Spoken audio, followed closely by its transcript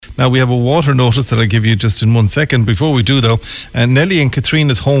Now, we have a water notice that I'll give you just in 1 second. Before we do, though, Nellie and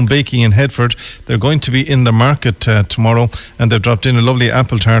Katrina's Home Baking in Headford, they're going to be in the market tomorrow, and they've dropped in a lovely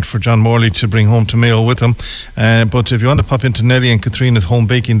apple tart for John Morley to bring home to Mayo with him. But if you want to pop into Nellie and Katrina's Home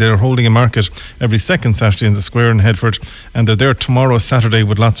Baking, they're holding a market every second Saturday in the square in Headford, and they're there tomorrow, Saturday,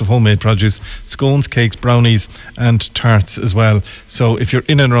 with lots of homemade produce, scones, cakes, brownies and tarts as well. So if you're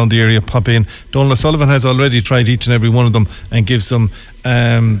in and around the area, pop in. Donald O'Sullivan has already tried each and every one of them and gives them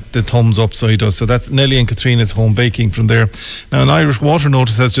the thumbs up, so he does. So that's Nellie and Katrina's Home Baking from there. Now, an Irish water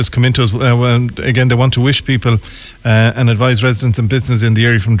notice has just come into us. Again, they want to wish people and advise residents and business in the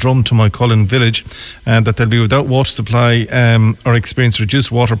area from Drum to Moycullen village that they'll be without water supply or experience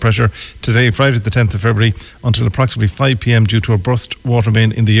reduced water pressure today, Friday the 10th of February, until approximately 5 p.m. due to a burst water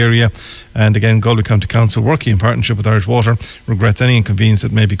main in the area. And again, Galway County Council, working in partnership with Irish Water, regrets any inconvenience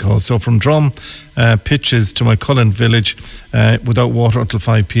that may be caused. So from Drum pitches to Moycullen village without water until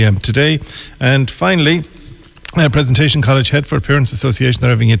 5 p.m. today. And finally, Presentation College Headford Parents Association, they're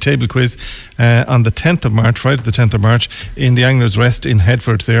having a table quiz on the 10th of March, Friday the 10th of March, in the Anglers Rest in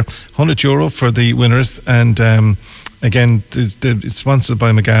Headford there. €100 for the winners, and again, it's sponsored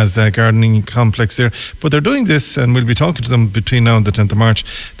by McGa's Gardening Complex there. But they're doing this, and we'll be talking to them between now and the 10th of March.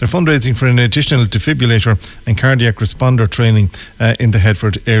 They're fundraising for an additional defibrillator and cardiac responder training in the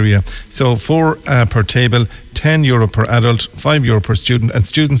Headford area. So €4 per table, €10 per adult, €5 per student, and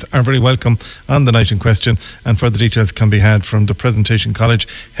students are very welcome on the night in question. And further details can be had from the Presentation College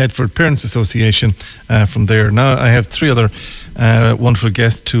Headford Parents Association from there. Now, I have three other wonderful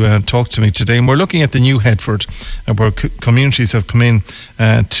guests to talk to me today, and we're looking at the new Headford, where communities have come in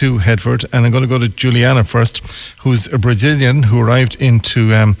to Headford. And I'm going to go to Juliana first, who's a Brazilian who arrived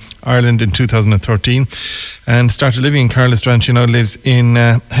into Ireland in 2013 and started living in Carlisle. She now lives in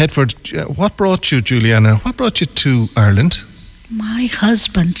Headford. What brought you, Juliana? What brought you to Ireland? My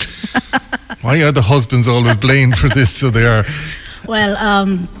husband. Why are the husbands always blamed for this? So they are. Well,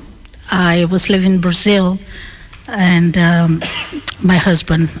 I was living in Brazil, and my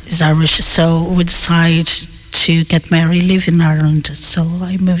husband is Irish, so we decided to get married, live in Ireland. So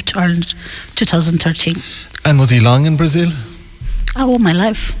I moved to Ireland 2013. And was he long in Brazil? All my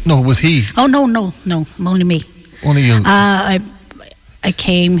life. No, was he? Oh, no, only me. Only you? I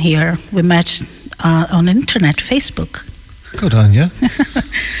came here, we met on internet, Facebook. Good on you.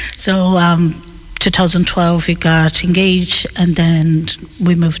 So 2012 we got engaged, and then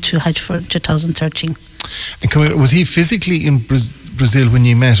we moved to Headford 2013. And was he physically in Brazil when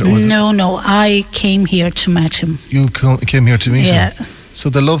you met? Or was No, I came here to meet him. You came here to meet him? Yeah. So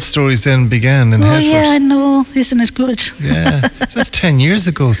the love stories then began in Headford? Yeah, I know. Isn't it good? Yeah. So that's 10 years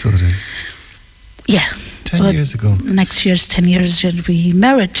ago, so it is. Yeah. 10 years ago. Next year's 10 years we'll be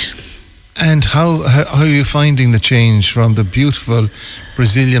married. And how are you finding the change from the beautiful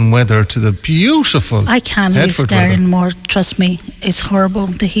Brazilian weather to the beautiful I can't Headford live there weather? anymore. Trust me, it's horrible.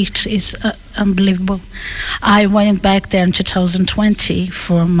 The heat is unbelievable. I went back there in 2020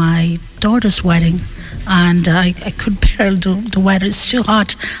 for my daughter's wedding, and I could bear the weather. It's too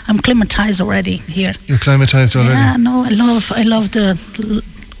hot. I'm climatized already here. You're climatized already? Yeah, no, I love the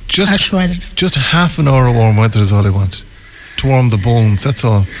harsh weather. Just half an hour of warm weather is all I want. To warm the bones, that's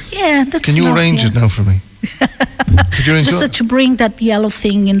all. Yeah, that's Can you enough, arrange it now for me? Could you just to bring that yellow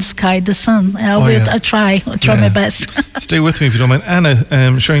thing in the sky, the sun. I'll try my best. Stay with me if you don't mind.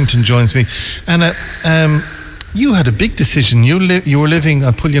 Anna Sherrington joins me. Anna, you had a big decision. You were living,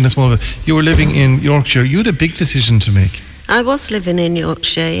 I'll pull you in a small bit, you were living in Yorkshire. You had a big decision to make. I was living in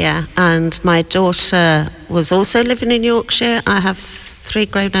Yorkshire, yeah, and my daughter was also living in Yorkshire. I have 3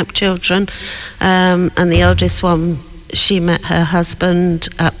 grown-up children, and the oldest one, she met her husband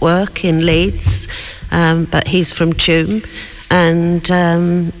at work in Leeds, but he's from Tuam,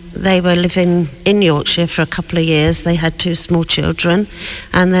 and they were living in Yorkshire for a couple of years. They had 2 small children,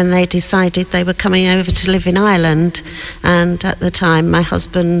 and then they decided they were coming over to live in Ireland. And at the time, my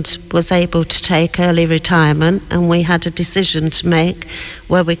husband was able to take early retirement, and we had a decision to make.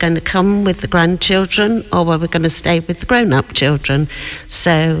 Were we going to come with the grandchildren, or were we going to stay with the grown-up children?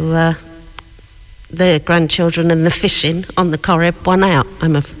 So the grandchildren and the fishing on the Corrib won out.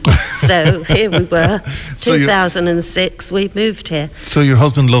 So here we were, 2006, we moved here. So your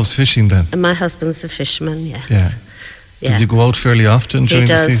husband loves fishing then? And my husband's a fisherman, yes. Yeah. Does he go out fairly often during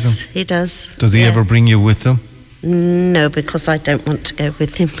the season? He does. Does he ever bring you with him? No, because I don't want to go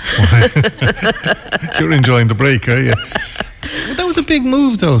with him. You're enjoying the break, are you? Well, that was a big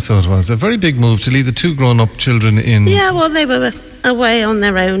move, though, so it was. A very big move to leave the 2 grown-up children in... Yeah, well, they were away on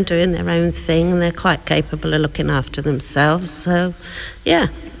their own, doing their own thing, and they're quite capable of looking after themselves, so, yeah.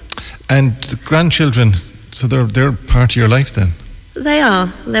 And the grandchildren, so they're part of your life then? They are.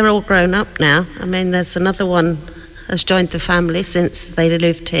 They're all grown up now. I mean, there's another one has joined the family since they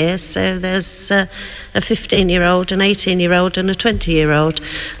lived here. So there's a 15-year-old, an 18-year-old and a 20-year-old.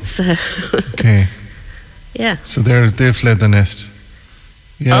 So, Okay. yeah. So they've fled the nest.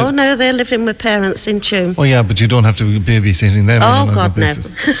 Yeah. Oh, no, they're living with parents in Tuam. Oh, yeah, but you don't have to be babysitting them. Oh, on a God, no. basis.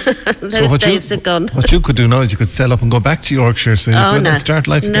 Those days are gone. What you could do now is you could sell up and go back to Yorkshire, so you Oh, could no. start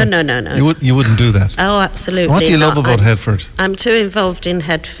life No, again. no. You wouldn't do that. Oh, absolutely. What do you love not. about Headford? I'm too involved in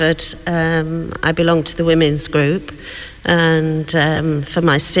Headford. I belong to the women's group, and for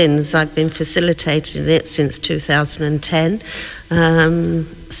my sins, I've been facilitating it since 2010.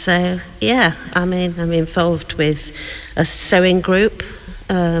 So, yeah, I mean, I'm involved with a sewing group,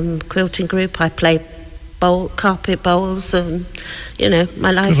 quilting group. I play carpet bowls, and,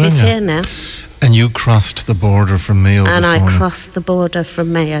 my life Good on is you. here now. And you crossed the border from Mayo And this I morning. crossed the border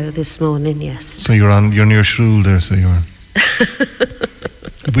from Mayo this morning, yes. So you're near Shrule there, so you're...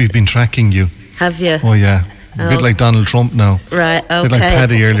 We've been tracking you. Have you? Oh, yeah. A bit Oh. like Donald Trump now. Right, okay. A bit like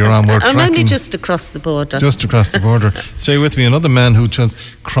Paddy earlier on. We're I'm tracking only just across the border. just across the border. Stay with me. Another man who just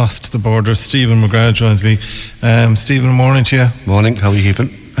crossed the border, Stephen McGrath, joins me. Stephen, morning to you. Morning, how are you keeping?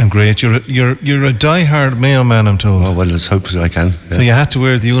 I'm great. You're a die-hard Mayo man, I'm told. Oh, well, as hope as I can. Yeah. So you had to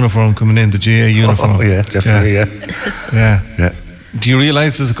wear the uniform coming in, the GA uniform. Oh, yeah, definitely, Yeah. yeah. Do you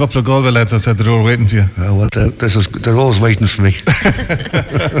realise there's a couple of Galway lads outside the door waiting for you? Well, they're always waiting for me.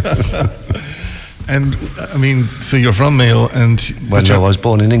 And, I mean, so you're from Mayo and... Well, no, I was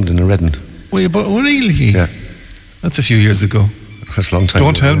born in England, in Redden. Were you really? Yeah, That's a few years ago. that's a long time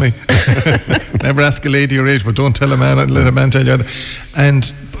Don't ago, tell yeah. me. Never ask a lady your age, but don't tell a man, let a man tell you either. And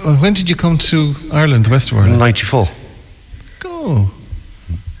when did you come to Ireland, the west of In Ireland? 94. Go.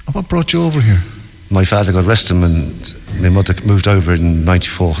 What brought you over here? My father got arrested and my mother moved over in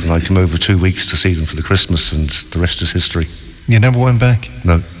 94, and I came over 2 weeks to see them for the Christmas, and the rest is history. You never went back?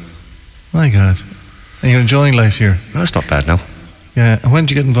 No, My God. And you're enjoying life here? that's not bad now. Yeah. And when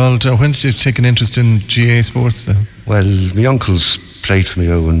did you get involved, or when did you take an interest in GA sports then? Well, my uncles played for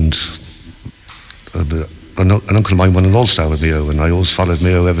Mayo, and an uncle of mine won an All-Star with Mayo, and I always followed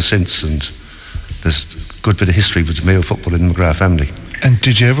Mayo ever since, and there's a good bit of history with Mayo football in the McGrath family. And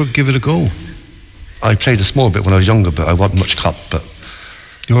did you ever give it a go? I played a small bit when I was younger, but I wasn't much cop, but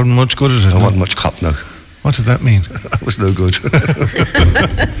You weren't much good at it? I no? wasn't much cop now. What does that mean? I was no good.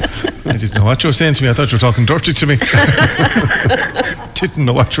 I didn't know what you were saying to me. I thought you were talking dirty to me. Didn't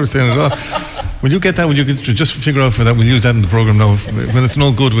know what you were saying at all. Will you get that? Will you just figure out for that? We'll use that in the programme now. When it's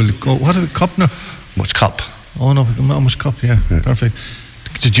no good, we'll go, what is it, cup now? Much cop. Oh no, not much cup, yeah. Perfect.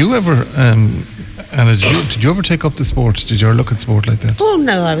 Did you ever, Anna, did you ever take up the sport? Did you ever look at sport like that? Oh,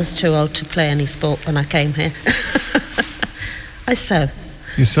 no, I was too old to play any sport when I came here. I sew,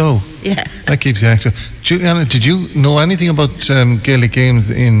 You sew? yeah. That keeps you active. Anna, did you know anything about Gaelic games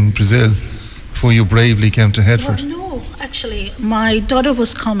in Brazil before you bravely came to Headford? Well, no, actually, my daughter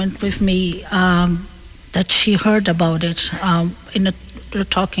was commenting with me that she heard about it they're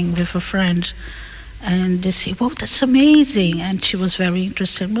talking with a friend, and they say, "Wow, that's amazing!" And she was very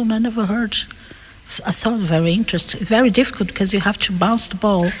interested. Well, I never heard. I thought very interesting. It's very difficult because you have to bounce the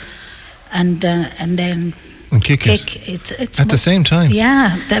ball, and then And kick it. kick. It's At the same time?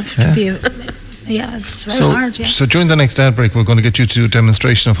 Yeah, that Yeah. would be. Yeah, it's very hard. Yeah. So during the next ad break, we're going to get you to do a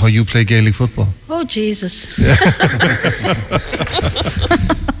demonstration of how you play Gaelic football. Oh Jesus.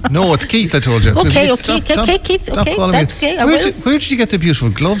 No, it's Keith, I told you. Okay, Stop Keith, okay, calling me. that's okay, I Where will. did you get the beautiful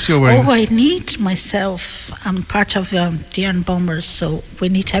gloves you're wearing? Oh, I need myself. I'm part of the Yarn Bombers, so we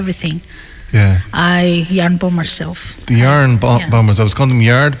need everything. Yeah, I yarn bomb myself. the yarn Yeah. bombers. I was calling them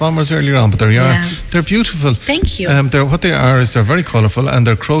yard bombers earlier on, but they're yarn. Yeah. They're beautiful. Thank you. What they are is they're very colourful and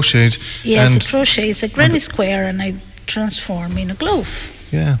they're crocheted. Yes, and a crochet is a granny square, and I transform in a glove.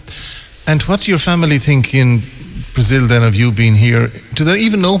 yeah. And what do your family think in Brazil then of you being here? Do they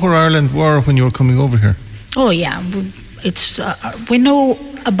even know where Ireland were when you were coming over here? Oh yeah, we know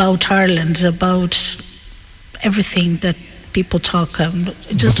about Ireland, about everything that people talk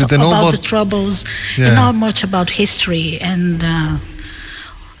just did they know about about- the troubles, Yeah. and not much about history. And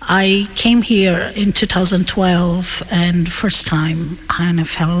I came here in 2012, and first time, and I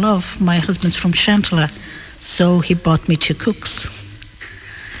fell in love. My husband's from Chantala, so he brought me to Cooks.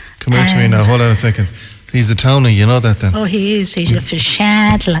 Come here to me now. And- Hold on a second. He's a townie, you know that then. Oh, he is. He's from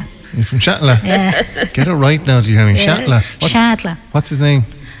Chantala. You're from Shatla. Yeah. Get it right now, do you hear me? Shatla. Chantala. What's his name?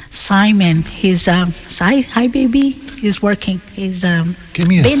 Simon, he's hi baby. He's working. He's Give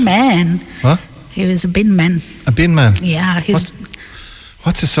me a bin man. What? He was a bin man. A bin man. Yeah, his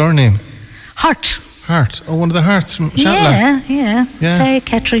What's his surname? Hart. Hart. Oh, one of the Harts from Shatla. Yeah. Yeah. Say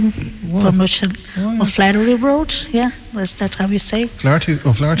Catherine promotion of Flattery Road. Yeah, is that how you say? Flaherty's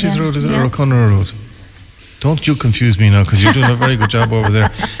Yeah, Road, is it, yeah. or O'Connor Road? Don't you confuse me now, because you're doing a very good job over there.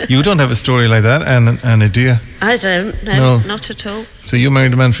 You don't have a story like that, Anna, do you? I don't, No. not at all. So you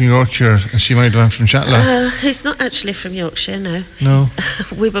married a man from Yorkshire, and she married a man from Shatla? He's not actually from Yorkshire, no. No.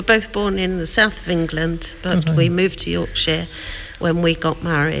 We were both born in the south of England, but we moved to Yorkshire when we got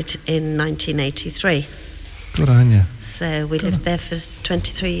married in 1983. Good on you. So we lived there for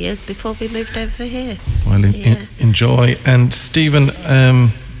 23 years before we moved over here. Well, enjoy. And Stephen,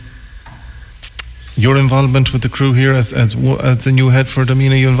 your involvement with the crew here as the new head for them,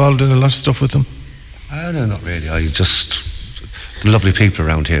 are you involved in a lot of stuff with them? No, not really. I just lovely people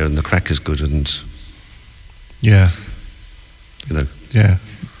around here, and the crack is good, and Yeah. you know. Yeah.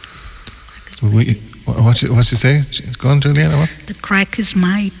 What you say? Go on, Juliana. What? The crack is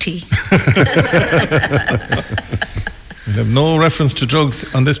mighty. We have no reference to drugs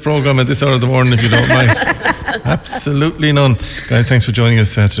on this programme at this hour of the morning, if you don't mind. Absolutely none. Guys, thanks for joining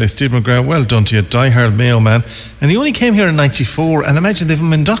us today. Steve McGrath, well done to you, die-hard Mayo man. And he only came here in 94, and imagine they've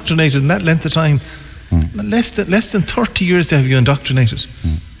been indoctrinated in that length of time. Less than 30 years they have you indoctrinated.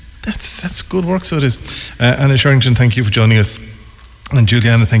 That's good work, so it is. Anna Sherrington, thank you for joining us. And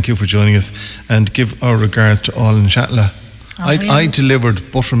Juliana, thank you for joining us. And give our regards to all in Shatla. I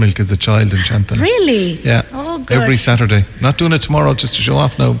delivered buttermilk as a child in Shanton. Really? Yeah. Oh, good. Every Saturday. Not doing it tomorrow just to show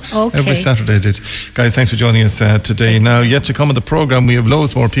off now. Okay. Every Saturday I did. Guys, thanks for joining us today. Now, yet to come on the programme, we have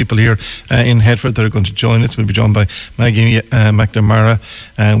loads more people here in Headford that are going to join us. We'll be joined by Maggie McNamara,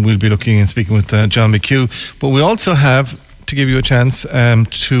 and we'll be looking and speaking with John McHugh. But we also have to give you a chance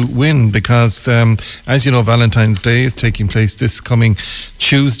to win, because as you know, Valentine's Day is taking place this coming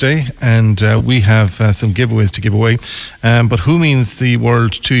Tuesday, and we have some giveaways to give away. But who means the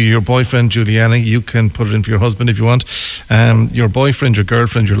world to you? Your boyfriend, Juliana. You can put it in for your husband if you want. Your boyfriend, your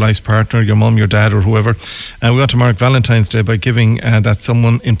girlfriend, your life partner, your mum, your dad, or whoever. We want to mark Valentine's Day by giving that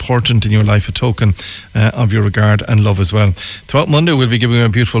someone important in your life a token of your regard and love as well. Throughout Monday, we'll be giving away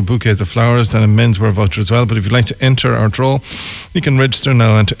beautiful bouquets of flowers and a menswear voucher as well. But if you'd like to enter our draw, you can register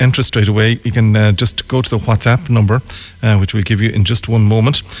now, and to enter straight away you can just go to the WhatsApp number, which we'll give you in just one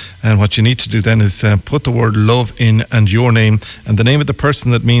moment. And what you need to do then is put the word love in, and your name and the name of the person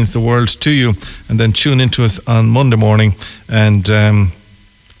that means the world to you, and then tune into us on Monday morning, and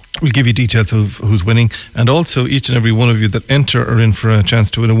we'll give you details of who's winning. And also, each and every one of you that enter are in for a chance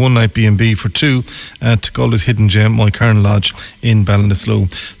to win a one-night B&B for two to Galway's Hidden Gem, Moycarn Lodge in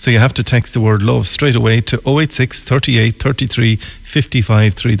Ballinasloe. So you have to text the word love straight away to 086 38 33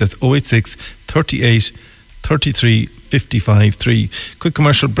 55 3. That's 086 38 33 55 3. Quick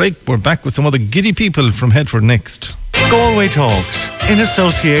commercial break. We're back with some other giddy people from Headford next. Galway Talks, in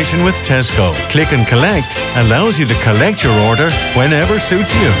association with Tesco. Click and Collect allows you to collect your order whenever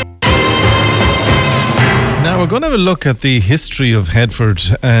suits you. Now we're going to have a look at the history of Headford,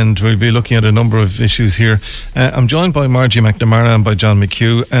 and we'll be looking at a number of issues here. I'm joined by Margie McNamara and by John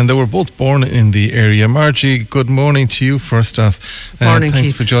McHugh, and they were both born in the area. Margie, good morning to you first off. Morning,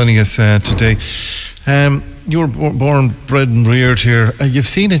 thanks Keith. for joining us today. You were born, bred and reared here. You've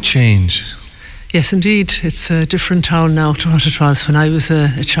seen a change. Yes, indeed. It's a different town now to what it was when I was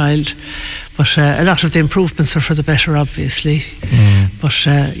a child. But a lot of the improvements are for the better, obviously. But,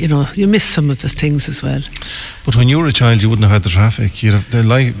 you miss some of the things as well. But when you were a child, you wouldn't have had the traffic.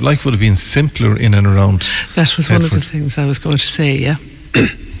 Life would have been simpler in and around That was one of the Headford. things I was going to say, yeah.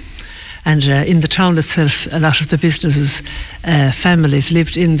 And in the town itself, a lot of the businesses, families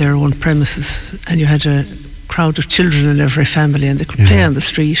lived in their own premises, and you had a crowd of children in every family, and they could play on the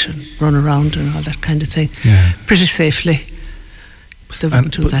street and run around and all that kind of thing, pretty safely. But they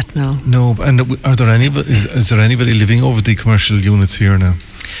wouldn't do that now. No, and are there is there anybody living over the commercial units here now?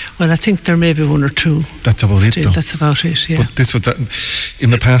 Well, I think there may be one or two. That's about it, Still, though. that's about it, yeah. But this was in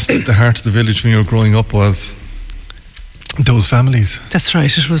the past, the heart of the village when you were growing up was those families. That's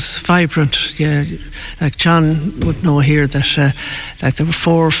right, it was vibrant, yeah. Like John would know here that like there were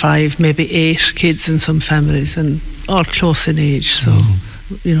 4 or 5, maybe 8 kids in some families, and all close in age, so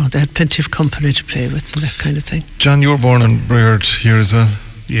they had plenty of company to play with and that kind of thing. John, you were born and reared here as well.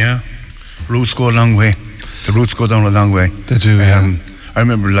 Yeah, roots go a long way. The roots go down a long way. They do, yeah. I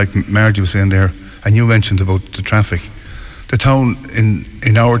remember, like Margie was saying there, and you mentioned about the traffic. The town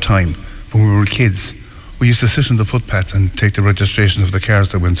in our time, when we were kids, we used to sit on the footpaths and take the registration of the cars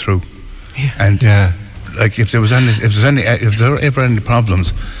that went through. Yeah. And like if there were ever any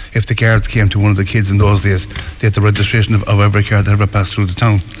problems, if the guards came to one of the kids in those days, they had the registration of every car that ever passed through the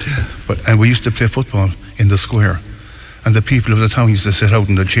town. And we used to play football in the square. And the people of the town used to sit out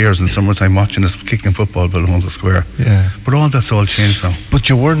in the chairs in summertime watching us kicking football around the square. Yeah. But all that's all changed now. But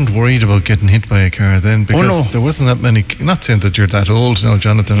you weren't worried about getting hit by a car then, because there wasn't that many. Not saying that you're that old now,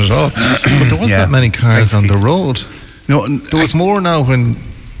 Jonathan, at all, but there wasn't that many cars on the road. No, there was more now when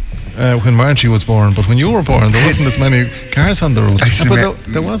Margie was born, but when you were born, there wasn't as many cars on the road. Actually, but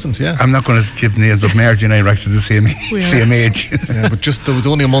there wasn't. Yeah. I'm not going to give names, but Margie and I are actually the same age. Yeah, but just there was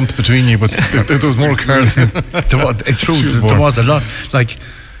only a month between you, but there was more cars. There was a lot. Like,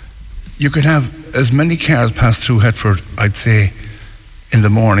 you could have as many cars pass through Headford, I'd say, in the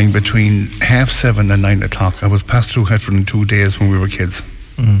morning between 7:30 and 9 o'clock. I was passed through Headford in 2 days when we were kids.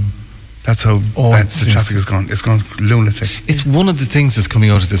 That's how bad the traffic has gone. It's gone lunatic. It's one of the things that's coming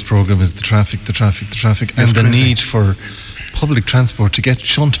out of this programme is the traffic, and the need for public transport to get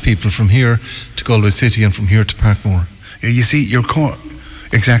shunt people from here to Galway City and from here to Parkmore. Yeah, you see, you're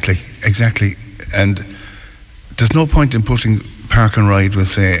exactly, and there's no point in putting Park and Ride, we'll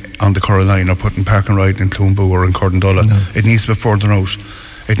say, on the Curra line, or putting Park and Ride in Cloonboo or in Cordendulla. No. It needs to be further out.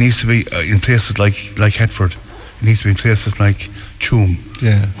 It needs to be in places like Headford. It needs to be in places like Tuam,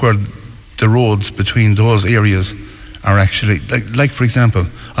 where the roads between those areas are actually, like for example,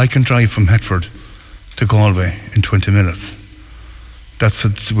 I can drive from Headford to Galway in 20 minutes.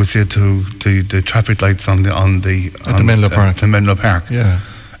 That's we say to the traffic lights at the Menlo Park. Yeah,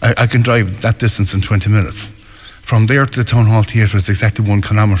 I can drive that distance in 20 minutes. From there to the Town Hall Theatre is exactly 1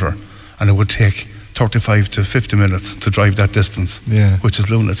 kilometre, and it would take 35 to 50 minutes to drive that distance, which is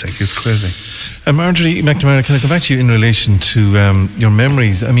lunatic. It's crazy. Marjorie McNamara, can I come back to you in relation to your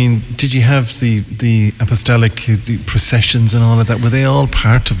memories? I mean, did you have the apostolic processions and all of that? Were they all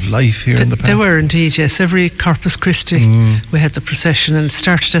part of life here in the past? They were indeed, yes. Every Corpus Christi we had the procession, and it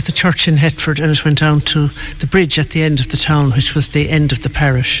started at the church in Headford and it went down to the bridge at the end of the town, which was the end of the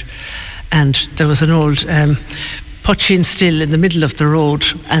parish. And there was an old Putchin still in the middle of the road,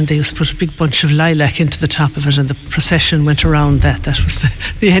 and they used to put a big bunch of lilac into the top of it, and the procession went around that. That was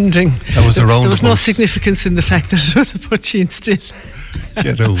the ending. That was there was no significance in the fact that it was a Putchin still.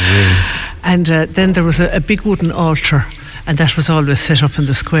 Get away. And then there was a big wooden altar, and that was always set up in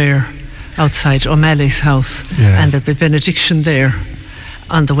the square outside O'Malley's house, and there'd be benediction there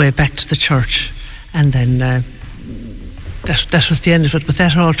on the way back to the church, and then that was the end of it. But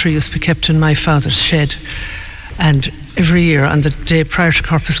that altar used to be kept in my father's shed. And every year on the day prior to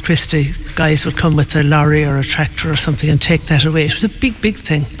Corpus Christi, guys would come with a lorry or a tractor or something and take that away. It was a big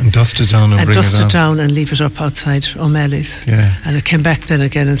thing. And dust it down and bring it down. Down and leave it up outside O'Malley's. Yeah. And it came back then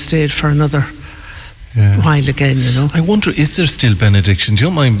again and stayed for another while again, you know. I wonder, is there still benediction? Do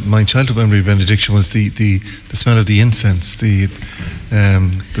you know, my childhood memory of benediction was the smell of the incense, the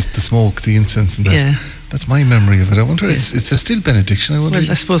smoke, the incense and that. Yeah. That's my memory of it. I wonder, is there still benediction? Well,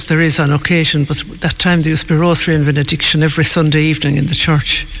 I suppose there is on occasion, but that time there used to be rosary and benediction every Sunday evening in the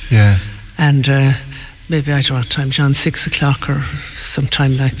church. Yeah. And maybe, I don't know what time, John, 6 o'clock or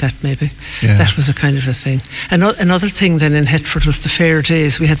sometime like that maybe. Yeah. That was a kind of a thing. Another thing then in Headford was the fair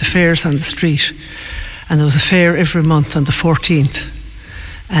days. We had the fairs on the street, and there was a fair every month on the 14th.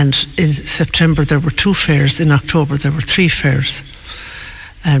 And in September there were 2 fairs. In October there were 3 fairs.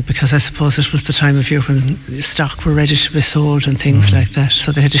 And because I suppose it was the time of year when stock were ready to be sold and things like that.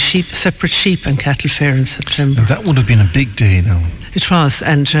 So they had a separate sheep and cattle fair in September. And that would have been a big day now. It was,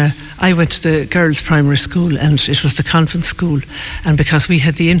 and I went to the girls' primary school, and it was the convent school. And because we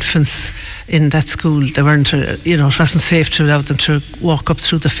had the infants in that school, they weren't, it wasn't safe to allow them to walk up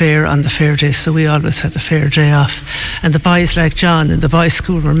through the fair on the fair day. So we always had the fair day off. And the boys like John in the boys'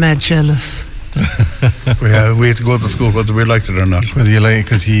 school were mad jealous. We had to go to school whether we liked it or not. Whether you like,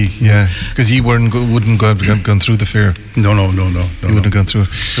 because he wouldn't go gone through the fair. No. He wouldn't have gone through it.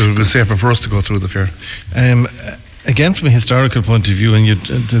 It would be safer for us to go through the fair. Again, from a historical point of view, and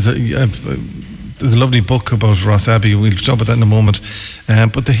there's a lovely book about Ross Abbey. We'll talk about that in a moment.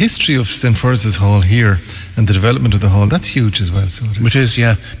 But the history of St. Furz's Hall here and the development of the hall, that's huge as well. So it is,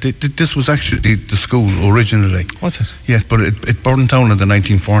 yeah. This was actually the school originally. Was it? Yes, but it burned down in the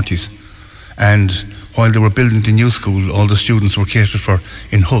 1940s. And while they were building the new school, all the students were catered for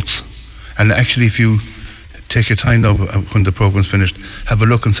in huts. And actually, if you take your time now when the programme's finished, have a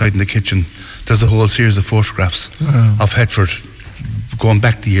look inside in the kitchen. There's a whole series of photographs of Headford going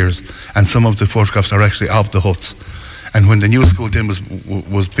back the years, and some of the photographs are actually of the huts. And when the new school then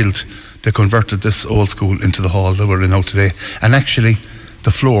was built, they converted this old school into the hall that we're in now today. And actually,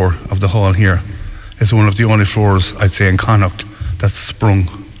 the floor of the hall here is one of the only floors, I'd say, in Connacht that's sprung.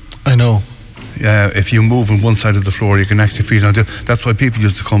 I know. If you move on one side of the floor, you can actually feel it. That's why people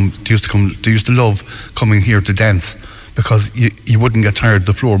used to love coming here to dance, because you wouldn't get tired.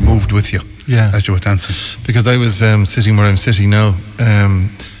 The floor moved with you as you were dancing. Because I was sitting where I'm sitting now,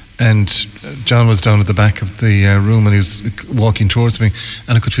 and John was down at the back of the room, and he was walking towards me,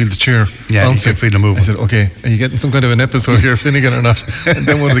 and I could feel the chair bouncing. You could feel the movement. I said, okay, are you getting some kind of an episode here, Finnegan, or not? And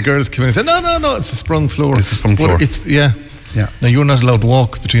then one of the girls came in and said, no, it's a sprung floor. It's a sprung floor. Yeah. Now, you're not allowed to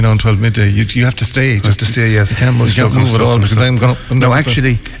walk between now and 12 midday. You have to stay. You have to stay, yes. You can't move at all, because I'm going up and down. No,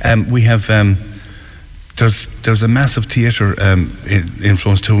 actually, we have... There's a massive theatre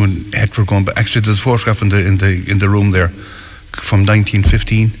influence too in Hetford going, but actually there's a photograph in the room there from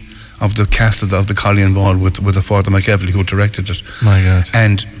 1915 of the cast of the Colleen Ball with the Father McEvely who directed it. My God.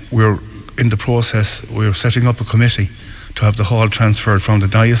 And we're in the process, we're setting up a committee to have the hall transferred from the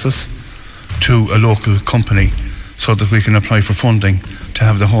diocese to a local company so that we can apply for funding to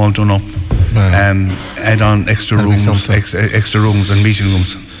have the hall done up. Add on extra rooms and meeting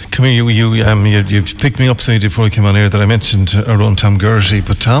rooms. Come here, you picked me up saying before I came on air that I mentioned our own Tom Gertie,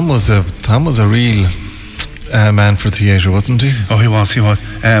 but Tom was a real man for theatre, wasn't he? Oh, he was.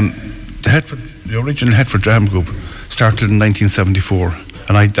 The original Hetford Drama Group started in 1974,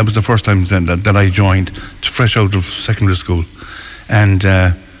 and that was the first time that I joined, fresh out of secondary school, and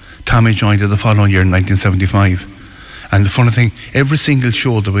Tommy joined it the following year in 1975. And the funny thing, every single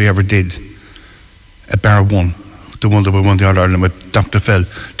show that we ever did, bar one, the one that we won the All-Ireland with Dr. Fell,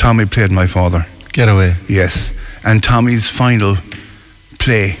 Tommy played my father. Get away. Yes. And Tommy's final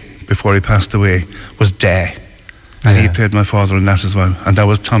play before he passed away was Da. And he played my father in that as well. And that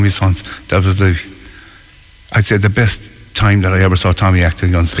was Tommy's son's. That was I'd say the best time that I ever saw Tommy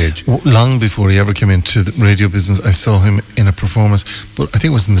acting on stage. Long before he ever came into the radio business, I saw him in a performance, but I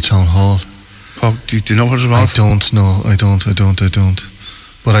think it was in the town hall. Oh, do you know what it was? I don't know. I don't.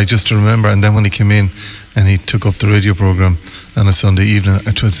 But I just remember, and then when he came in and he took up the radio programme on a Sunday evening,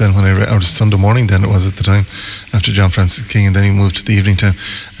 it was then when or Sunday morning then it was at the time, after John Francis King, and then he moved to the evening time.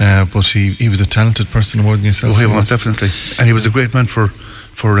 But he was a talented person more than yourself. Oh, he was, definitely. And he was a great man for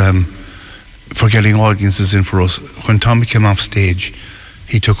getting audiences in for us. When Tommy came off stage,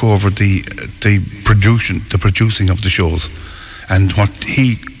 he took over the producing of the shows, and what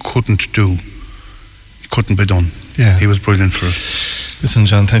he couldn't do couldn't be done. Yeah. He was brilliant for it. Listen,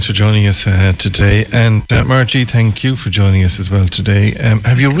 John, thanks for joining us today. And Margie, thank you for joining us as well today.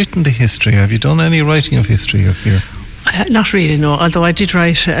 Have you written the history? Have you done any writing of history of here? Not really, no. Although I did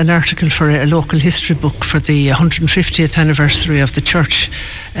write an article for a local history book for the 150th anniversary of the church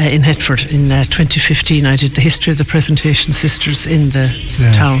in Hetford in 2015. I did the history of the Presentation Sisters in the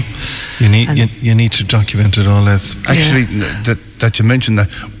town. You need to document it all. Actually, that you mentioned that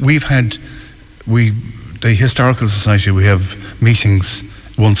the Historical Society, we have meetings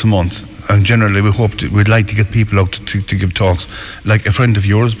once a month, and generally we'd like to get people out to give talks. Like a friend of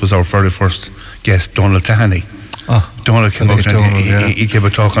yours was our very first guest, Donald Tahany. Donald came out and he gave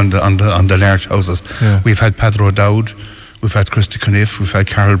a talk on the large houses. Yeah. We've had Padre O'Dowd, we've had Christy Caniff, we've had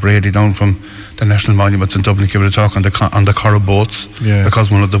Carol Brady down from the National Monuments in Dublin give a talk on the Corra boats,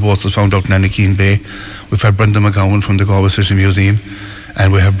 because one of the boats was found out in Annakeen Bay. We've had Brenda McGowan from the Galway City Museum,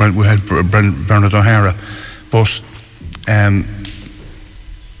 and we had Bernard O'Hara. But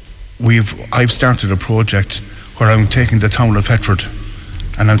I've started a project where I'm taking the town of Hetford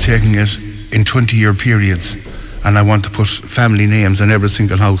and I'm taking it in 20-year periods, and I want to put family names in every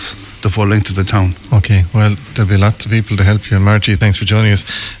single house the full length of the town. Okay, well, there'll be lots of people to help you. And Margie, thanks for joining us.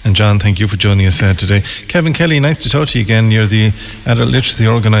 And John, thank you for joining us today. Kevin Kelly, nice to talk to you again. You're the adult literacy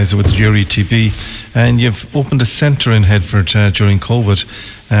organiser with the GRETB, and you've opened a centre in Hetford during COVID,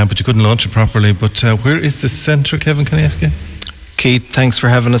 but you couldn't launch it properly. But where is this centre, Kevin, can I ask you? Keith, thanks for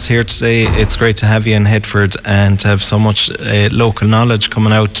having us here today. It's great to have you in Hetford and to have so much local knowledge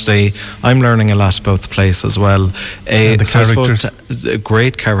coming out today. I'm learning a lot about the place as well. The characters.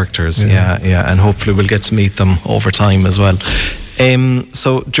 Great characters, yeah, and hopefully we'll get to meet them over time as well.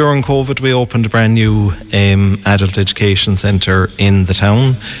 So during COVID we opened a brand new adult education centre in the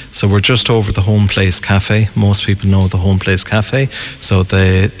town. So we're just over the Home Place Cafe. Most people know the Home Place Cafe. So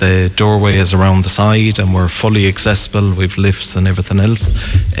the doorway is around the side and we're fully accessible. We've lifts and everything else.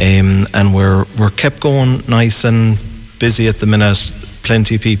 And we're kept going nice and busy at the minute.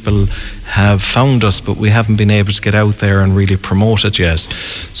 Plenty of people have found us, but we haven't been able to get out there and really promote it yet.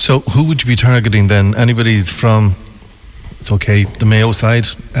 So who would you be targeting then? Anybody from... It's okay, the Mayo side,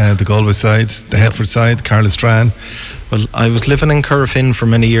 the Galway side, the Hetford side, Carlastrán, Well, I was living in Currafin for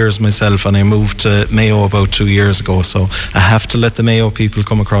many years myself, and I moved to Mayo about 2 years ago, so I have to let the Mayo people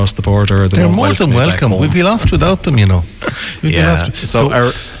come across the border. They're more than welcome. We'd be lost without them, you know. So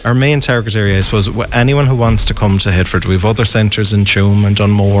our main target area, I suppose, anyone who wants to come to Headford. We have other centres in Tuam and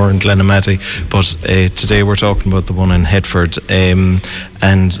Dunmore and Glenamaddy, but today we're talking about the one in Headford, and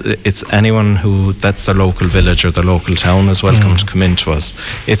it's anyone who, that's their local village or their local town is welcome to come into us.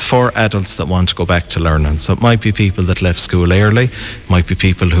 It's for adults that want to go back to learning. So it might be people that left school early, might be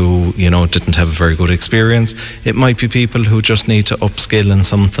people who, you know, didn't have a very good experience. It might be people who just need to upskill in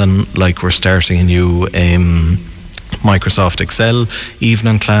something, like we're starting a new Microsoft Excel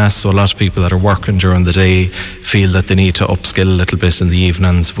evening class, so a lot of people that are working during the day feel that they need to upskill a little bit in the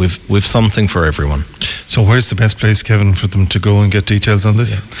evenings. We've something for everyone. So where's the best place, Kevin, for them to go and get details on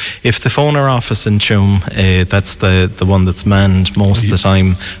this? If they phone our office in Tuam, that's the one that's manned most of the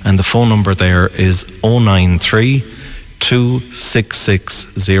time, and the phone number there is 093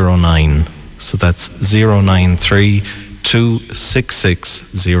 26609. So that's 093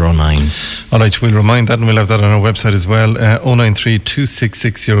 26609. All right, we'll remind that, and we'll have that on our website as well. 093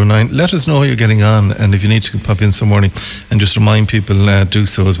 26609. Let us know how you're getting on, and if you need to pop in some morning and just remind people, do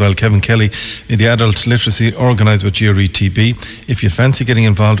so as well. Kevin Kelly, the Adult Literacy Organised with GRETB. If you fancy getting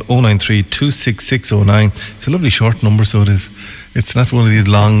involved, 093 26609. It's a lovely short number, so it is. It's not one of these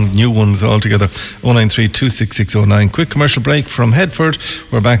long new ones altogether. 093 26609. Quick commercial break from Headford.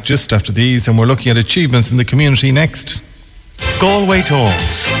 We're back just after these, and we're looking at achievements in the community next. Galway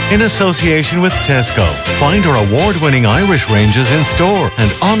Tones, in association with Tesco. Find our award-winning Irish ranges in store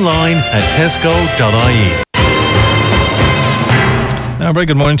and online at tesco.ie. Now, very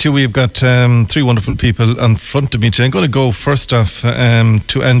good morning to you. We've got three wonderful people in front of me today. I'm going to go first off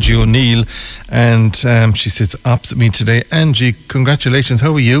to Angie O'Neill, and she sits opposite me today. Angie, congratulations.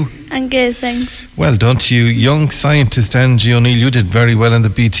 How are you? I'm good, thanks. Well done to you. Young scientist Angie O'Neill, you did very well in the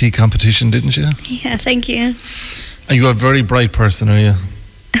BT competition, didn't you? Yeah, thank you. Are you a very bright person, are you?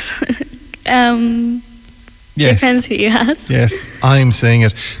 Yes. Depends who you ask. Yes, I'm saying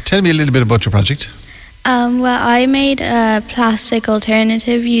it. Tell me a little bit about your project. Well, I made a plastic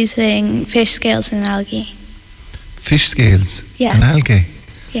alternative using fish scales and algae. Fish scales? Yeah. And algae?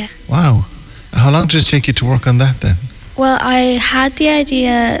 Yeah. Wow. How long did it take you to work on that then? Well, I had the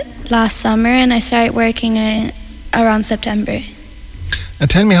idea last summer and I started working around September. And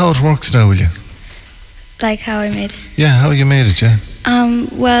tell me how it works now, will you? Like how I made it. Yeah, how you made it, yeah.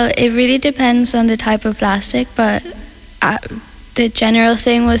 Well, it really depends on the type of plastic, but the general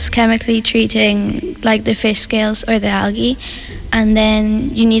thing was chemically treating like the fish scales or the algae, and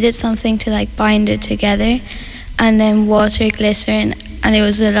then you needed something to like bind it together, and then water, glycerin, and it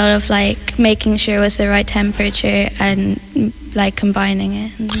was a lot of like making sure it was the right temperature and like combining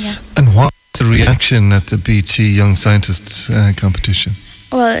it. And what was the reaction at the BT Young Scientists competition?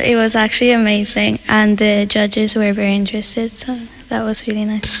 Well, it was actually amazing, and the judges were very interested, so that was really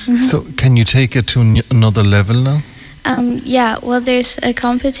nice. So can you take it to another level now? Yeah, well, there's a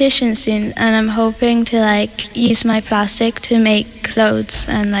competition soon, and I'm hoping to like use my plastic to make clothes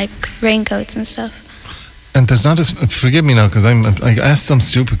and like raincoats and stuff. And there's not forgive me now, because I asked some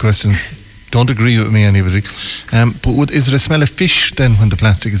stupid questions. Don't agree with me, anybody. But is there a smell of fish then when the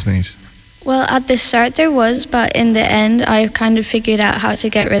plastic is made? Well, at the start there was, but in the end I kind of figured out how to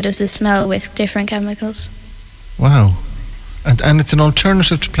get rid of the smell with different chemicals. Wow. And it's an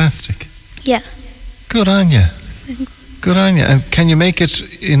alternative to plastic? Yeah. Good on you. Good on you. And can you make it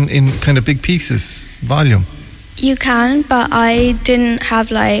in kind of big pieces, volume? You can, but I didn't have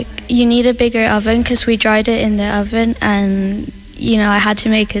you need a bigger oven because we dried it in the oven, and I had to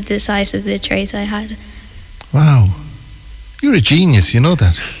make it the size of the trays I had. Wow. You're a genius, you know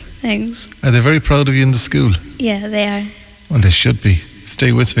that. Thanks. Are they very proud of you in the school? Yeah, they are. Well, they should be.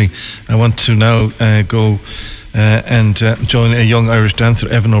 Stay with me. I want to now go and join a young Irish dancer,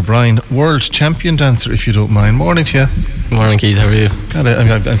 Evan O'Brien, world champion dancer, if you don't mind. Morning to you. Morning, Keith. How are you?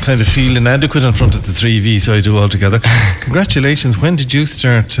 I'm kind of feeling inadequate in front of the 3V, so I do all together. Congratulations. When did you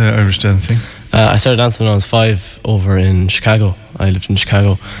start Irish dancing? I started dancing when I was 5 over in Chicago. I lived in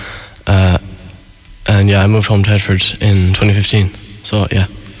Chicago. And yeah, I moved home to Headford in 2015. So yeah.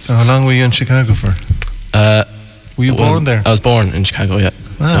 So how long were you in Chicago for? Were you born there? I was born in Chicago, yeah.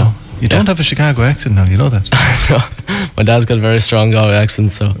 Wow. So, you don't have a Chicago accent now, you know that? No, my dad's got a very strong Galway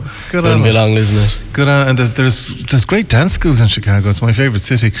accent, so it wouldn't be long losing it. Good on. And there's great dance schools in Chicago. It's my favourite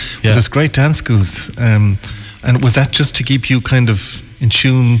city. Yeah. There's great dance schools. And was that just to keep you kind of in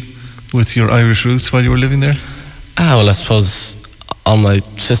tune with your Irish roots while you were living there? Well, I suppose all my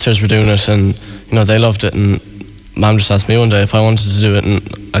sisters were doing it, and they loved it, and Mum just asked me one day if I wanted to do it, and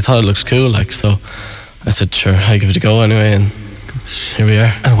I thought it looked cool, so I said, sure, I give it a go anyway, and here we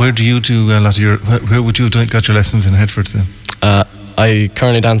are. And where do you do a lot of your? Where would you have got your lessons in Headford then? I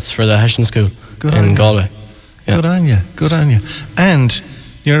currently dance for the Hessian School in Galway. Yeah. Good on you. And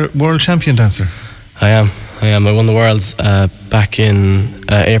you're world champion dancer. I am. I won the Worlds back in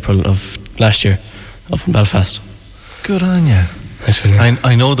April of last year up in Belfast. Good on you.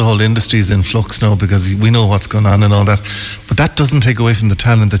 I know the whole industry is in flux now because we know what's going on and all that, but that doesn't take away from the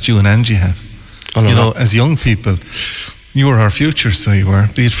talent that you and Angie have. Oh, no, you know, as young people, you are our future, so you are,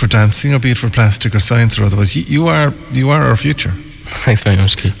 be it for dancing or be it for plastic or science or otherwise. You are our future. Thanks very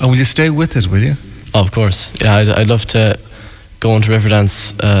much, Keith. And will you stay with it, will you? Oh, of course. Yeah, I'd love to go into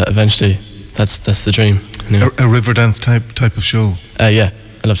Riverdance eventually. That's the dream. You know? A Riverdance type of show? Yeah.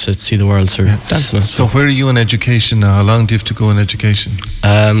 I'd love to see the world through dancing. So where are you in education now? How long do you have to go in education?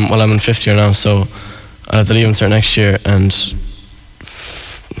 Well, I'm in 5th year now, so I'll have to leave and start next year, and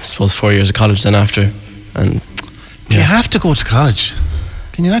I suppose 4 years of college then after. And do you have to go to college?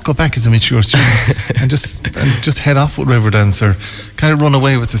 Can you not go back as a mature student and just head off with Riverdance, or kind of run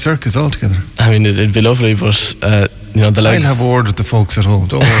away with the circus altogether? I mean, it'd be lovely, but you know, the legs. I'll have a word with the folks at home.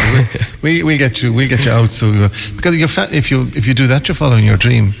 Don't worry, we'll get you out. So because if you do that, you're following your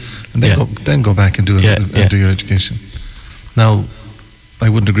dream, and then go back and do your education. Now, I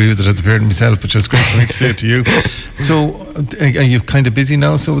wouldn't agree with it as a parent myself, but it's great for me to say it to you. So, are you kind of busy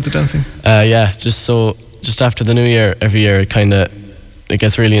now? So with the dancing? Yeah, just after the new year, every year it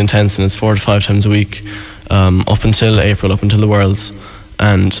gets really intense, and it's 4 to 5 times a week, up until April, up until the Worlds,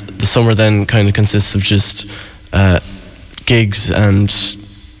 and the summer then kind of consists of just gigs and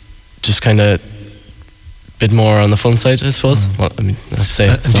just kind of bit more on the fun side, I suppose. Well, I mean, I have to say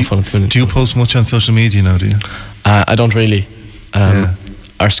it's not fun at the minute. Do you post much on social media now? Do you? I don't really.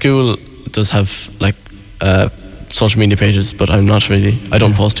 Our school does have like social media pages, but I'm not really. I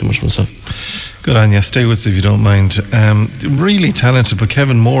don't post too much myself. Good on you. Stay with us if you don't mind. Really talented, but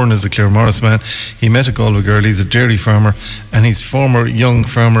Kevin Moran is a Claremorris man. He met a Galway girl. He's a dairy farmer, and he's former Young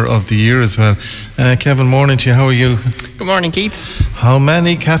Farmer of the Year as well. Kevin, morning to you. How are you? Good morning, Keith. How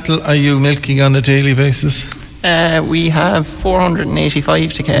many cattle are you milking on a daily basis? We have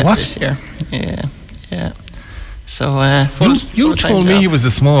 485 to calve this year. Yeah. So you told me you was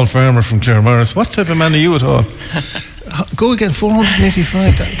a small farmer from Claremorris. What type of man are you at all? Go again,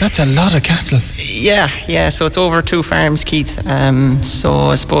 485. That's a lot of cattle. Yeah. So it's over 2 farms, Keith. So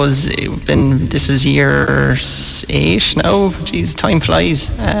I suppose this is year 8 now. Geez, time flies.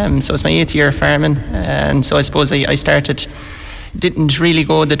 So it's my 8th year farming, and so I suppose I didn't really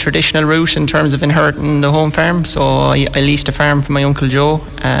go the traditional route in terms of inheriting the home farm. So I leased a farm from my Uncle Joe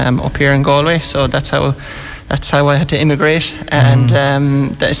up here in Galway. So that's how I had to immigrate, and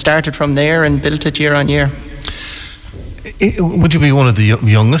I started from there and built it year on year. Would you be one of the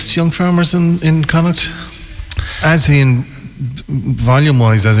youngest young farmers in Connacht, as in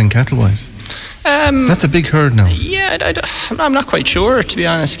volume-wise, as in cattle-wise? That's a big herd now. Yeah, I'm not quite sure, to be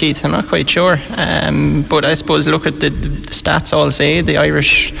honest, Keith. I'm not quite sure. But I suppose look at the stats all say the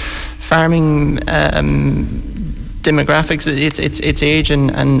Irish farming demographics, its age,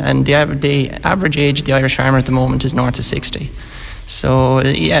 and the average age of the Irish farmer at the moment is north of 60. So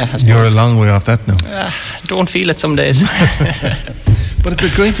yeah, I suppose you're a long way off that now. Don't feel it some days. But it's a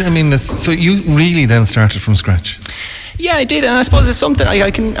great. I mean, so you really then started from scratch. Yeah, I did, and I suppose it's something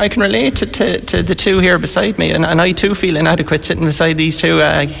I can relate to the two here beside me, and I too feel inadequate sitting beside these two,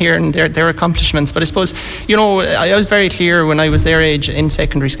 hearing their accomplishments. But I suppose, you know, I was very clear when I was their age in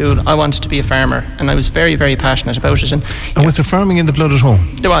secondary school, I wanted to be a farmer, and I was very, very passionate about it. And was there farming in the blood at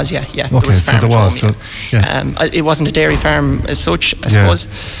home? There was, yeah. Okay, there was farm so there was. Home, yeah. It wasn't a dairy farm as such, I suppose.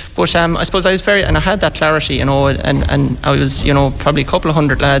 But I suppose I was and I had that clarity, you know, and I was, you know, probably a couple of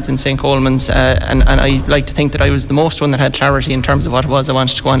hundred lads in St. Coleman's, and I like to think that I was the most one that had clarity in terms of what it was I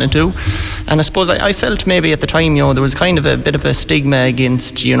wanted to go on and do. And I suppose I felt maybe at the time, you know, there was kind of a bit of a stigma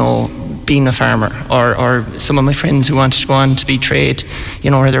against, you know, being a farmer, or some of my friends who wanted to go on to be trade,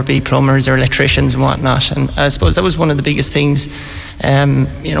 you know, whether it be plumbers or electricians and whatnot. And I suppose that was one of the biggest things.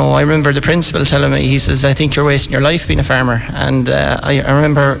 You know, I remember the principal telling me, he says, I think you're wasting your life being a farmer. And I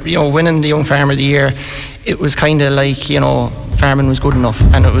remember, you know, winning the Young Farmer of the Year. It was kind of like, you know, farming was good enough,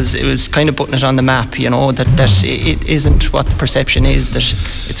 and it was kind of putting it on the map, you know, that it isn't what the perception is, that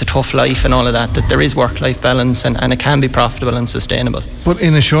it's a tough life and all of that there is work-life balance, and it can be profitable and sustainable. But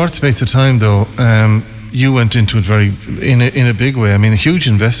in a short space of time, though, you went into it in a big way. I mean, a huge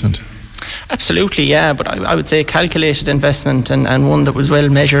investment. Absolutely, yeah, but I would say calculated investment and one that was well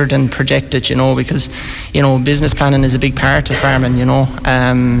measured and projected, because, business planning is a big part of farming,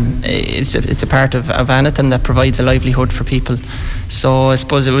 it's a part of anything that provides a livelihood for people. So I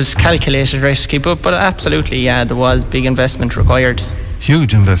suppose it was calculated risky, but absolutely, yeah, there was big investment required.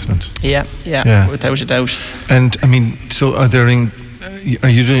 Huge investment. Yeah, without a doubt. And I mean, so are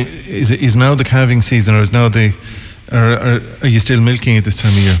you doing, is now the calving season, or is now are you still milking at this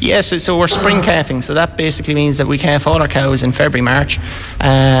time of year? Yes, so we're spring calving, so that basically means that we calf all our cows in February, March,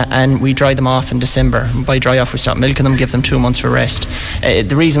 and we dry them off in December. By dry off, we start milking them, give them 2 months for rest.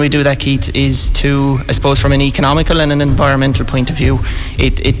 The reason we do that, Keith, is to, I suppose, from an economical and an environmental point of view,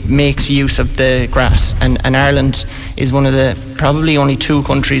 it makes use of the grass, and Ireland is one of the probably only 2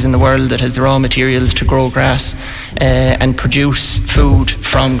 countries in the world that has the raw materials to grow grass and produce food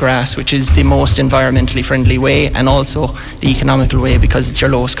from grass, which is the most environmentally friendly way, and also the economical way, because it's your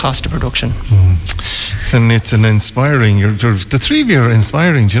lowest cost of production. It's an inspiring, the three of you are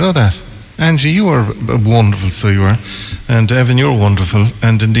inspiring, do you know that? Angie, you are wonderful, so you are, and Evan, you're wonderful,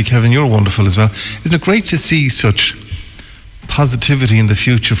 and indeed Kevin, you're wonderful as well. Isn't it great to see such positivity in the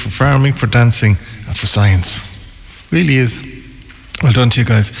future for farming, for dancing, and for science? Really is. Well done to you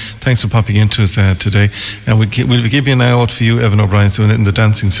guys. Thanks for popping into us today. And we'll be giving an eye out for you, Evan O'Brien's doing it in the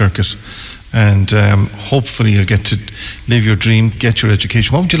dancing circuit. And hopefully you'll get to live your dream, get your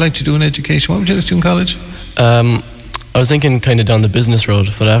education. What would you like to do in education? What would you like to do in college? I was thinking kind of down the business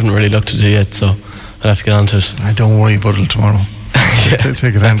road, but I haven't really looked at it yet, so I'll have to get onto it. Don't worry about it tomorrow.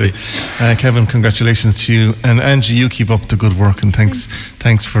 Take it handy. Kevin, congratulations to you, and Angie, you keep up the good work, and thanks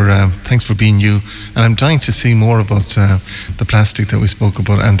for being you. And I'm dying to see more about the plastic that we spoke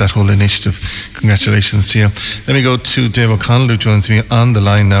about and that whole initiative. Congratulations to you. Let me go to Dave O'Connell, who joins me on the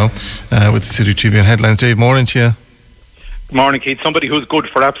line now with the City Tribune headlines. Dave, morning to you. Good morning, Keith. Somebody who's good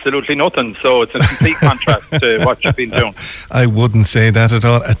for absolutely nothing, so it's a complete contrast to what you've been doing. I wouldn't say that at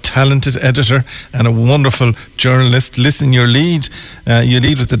all. A talented editor and a wonderful journalist. Listen, you lead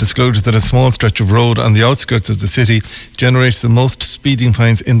with the disclosure that a small stretch of road on the outskirts of the city generates the most speeding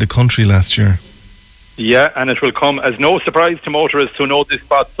fines in the country last year. Yeah, and it will come as no surprise to motorists who know this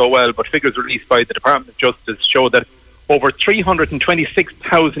spot so well, but figures released by the Department of Justice show that over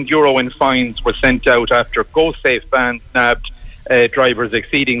 €326,000 in fines were sent out after GoSafe vans nabbed drivers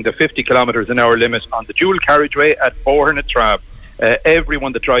exceeding the 50 kilometres an hour limit on the dual carriageway at Fourhern-a-Trabb.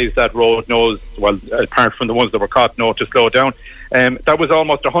 Everyone that drives that road knows, well, apart from the ones that were caught, know to slow down. That was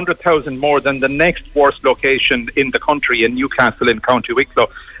almost 100,000 more than the next worst location in the country, in Newcastle in County Wicklow.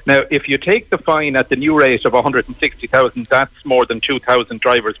 Now, if you take the fine at the new rate of 160,000, that's more than 2,000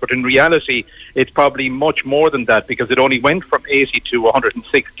 drivers. But in reality, it's probably much more than that, because it only went from 80 to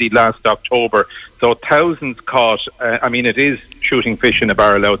 160 last October. So thousands caught. It is shooting fish in a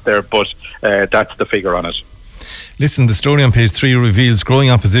barrel out there, but that's the figure on it. Listen, the story on page 3 reveals growing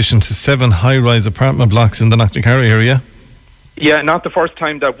opposition to 7 high-rise apartment blocks in the Knocknacarra area. Yeah, not the first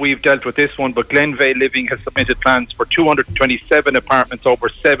time that we've dealt with this one, but Glenveigh Living has submitted plans for 227 apartments over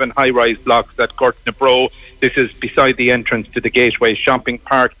 7 high-rise blocks at Gortnabro. This is beside the entrance to the Gateway Shopping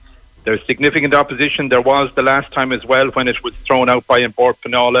Park. There's significant opposition. There was the last time as well, when it was thrown out by An Bord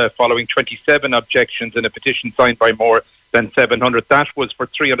Pleanála following 27 objections in a petition signed by more than 700. That was for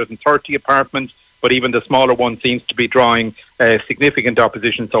 330 apartments, but even the smaller one seems to be drawing significant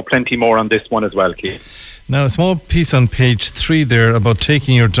opposition, so plenty more on this one as well, Keith. Now, a small piece on page 3 there about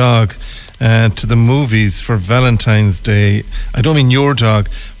taking your dog to the movies for Valentine's Day. I don't mean your dog,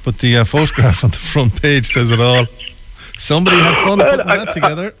 but the photograph on the front page says it all. Somebody had fun putting that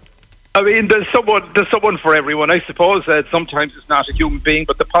together. There's someone for everyone, I suppose. Sometimes it's not a human being,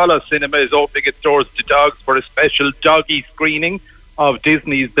 but the Palace Cinema is opening its doors to dogs for a special doggy screening of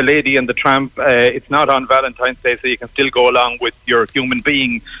Disney's The Lady and the Tramp. It's not on Valentine's Day, so you can still go along with your human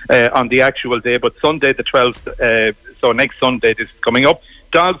being on the actual day. But Sunday the 12th, so next Sunday, this is coming up,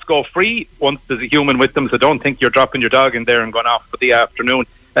 dogs go free once there's a human with them, so don't think you're dropping your dog in there and going off for the afternoon.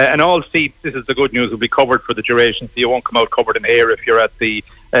 And all seats, this is the good news, will be covered for the duration, so you won't come out covered in hair if you're at the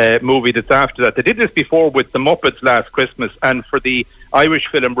movie that's after that. They did this before with the Muppets last Christmas, and for the Irish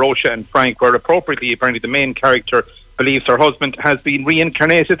film Rosa and Frank, where appropriately, apparently the main character believes her husband has been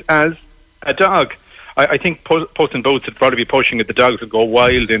reincarnated as a dog. I think Puss in Boots would probably be pushing it. The dogs would go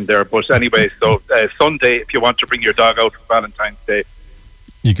wild in there. But anyway, so Sunday, if you want to bring your dog out for Valentine's Day,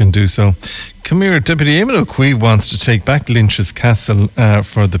 you can do so. Come here, Deputy Eamon O'Queen wants to take back Lynch's Castle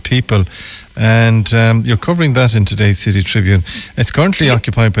for the people, and you're covering that in today's City Tribune. It's currently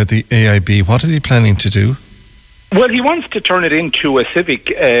occupied by the AIB. What is he planning to do? Well, he wants to turn it into a civic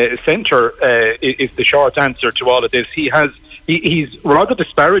centre, is the short answer to all of this. He he's rather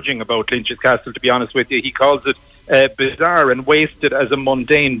disparaging about Lynch's Castle, to be honest with you. He calls it bizarre and wasted as a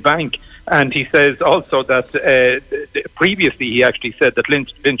mundane bank. And he says also that previously he actually said that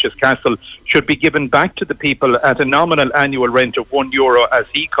Lynch's Castle should be given back to the people at a nominal annual rent of €1, as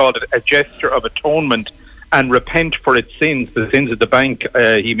he called it, a gesture of atonement, and repent for its sins, the sins of the bank,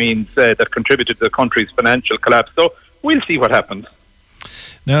 he means, that contributed to the country's financial collapse. So we'll see what happens.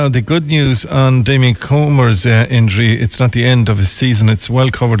 Now, the good news on Damien Comer's injury, it's not the end of his season. It's well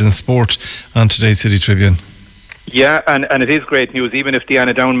covered in sport on today's City Tribune. Yeah, and it is great news, even if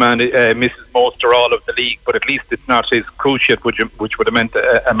Deanna Downman misses most or all of the league, but at least it's not his cruciate, which would have meant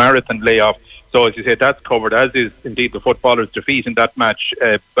a marathon layoff. So, as you said, that's covered, as is indeed the footballers' defeat in that match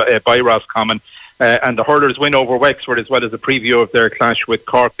by Roscommon. And the hurlers win over Wexford, as well as a preview of their clash with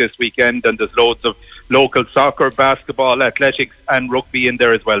Cork this weekend. And there's loads of local soccer, basketball, athletics and rugby in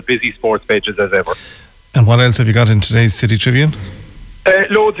there as well. Busy sports pages as ever. And what else have you got in today's City Tribune?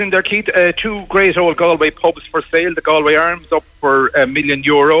 Loads in there, Keith. Two great old Galway pubs for sale. The Galway Arms up for €1 million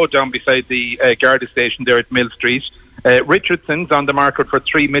down beside the Garda station there at Mill Street. Richardson's on the market for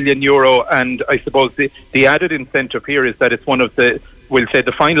 €3 million. And I suppose the added incentive here is that it's one of the, we'll say,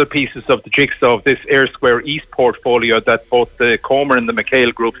 the final pieces of the jigsaw of this Air Square East portfolio that both the Comer and the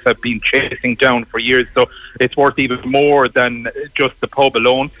McHale groups have been chasing down for years. So it's worth even more than just the pub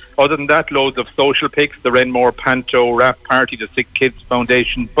alone. Other than that, loads of social picks, the Renmore Panto Rap Party, the Sick Kids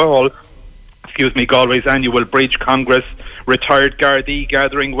Foundation Ball, Galway's annual Bridge Congress, Retired Gardaí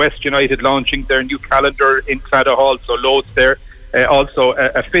Gathering, West United launching their new calendar in Claddagh Hall, so loads there. Also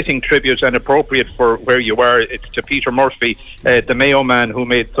a fitting tribute and appropriate for where you are. It's to Peter Murphy, the Mayo man who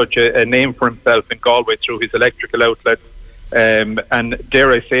made such a name for himself in Galway through his electrical outlets. And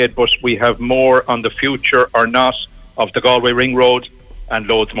dare I say it, but we have more on the future or not of the Galway Ring Road, and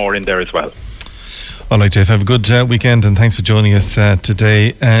loads more in there as well. All right, Jeff, have a good weekend, and thanks for joining us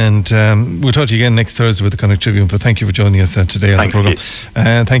today. And we'll talk to you again next Thursday with the Connacht Tribune, but thank you for joining us today on the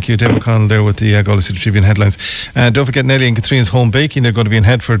programme. Thank you, Dave O'Connell, there with the Galway City Tribune headlines. Don't forget Nellie and Katrina's Home Baking. They're going to be in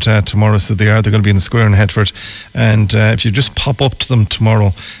Headford tomorrow, so they're going to be in the square in Headford. And if you just pop up to them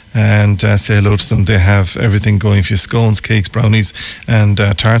tomorrow and say hello to them, they have everything going for you: scones, cakes, brownies and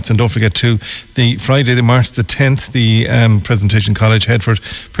tarts. And don't forget too, the Friday, March the 10th, the Presentation College Headford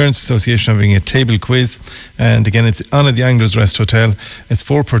Parents Association having a table quiz. And again, it's on at the Anglers Rest Hotel. It's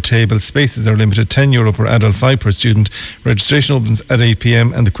 4 per table. Spaces are limited, €10 per adult, 5 per student. Registration opens at 8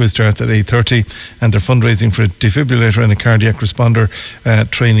 p.m. and the quiz starts at 8:30. And they're fundraising for a defibrillator and a cardiac responder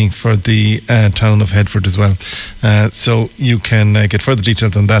training for the town of Headford as well. So you can get further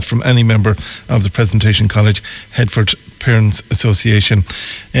details on that from any member of the Presentation College Headford Parents Association.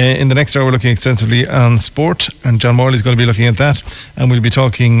 In the next hour, we're looking extensively on sport, and John Morley's going to be looking at that, and we'll be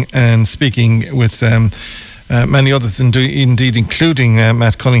talking and speaking with many others, indeed including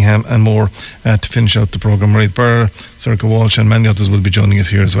Matt Cunningham and more to finish out the programme. Marie Burr, Circa Walsh and many others will be joining us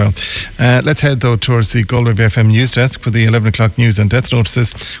here as well. Let's head though towards the Galway FM news desk for the 11 o'clock news and death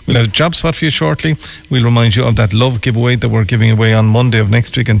notices. We'll have a job spot for you shortly. We'll remind you of that love giveaway that we're giving away on Monday of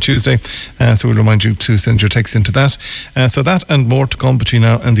next week and Tuesday, so we'll remind you to send your text into that. So that and more to come between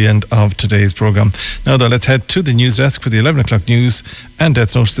now and the end of today's programme. Now though, let's head to the news desk for the 11 o'clock news and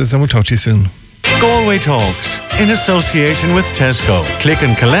death notices, and we'll talk to you soon. Galway Talks, in association with Tesco. Click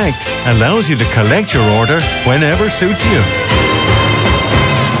and Collect allows you to collect your order whenever suits you.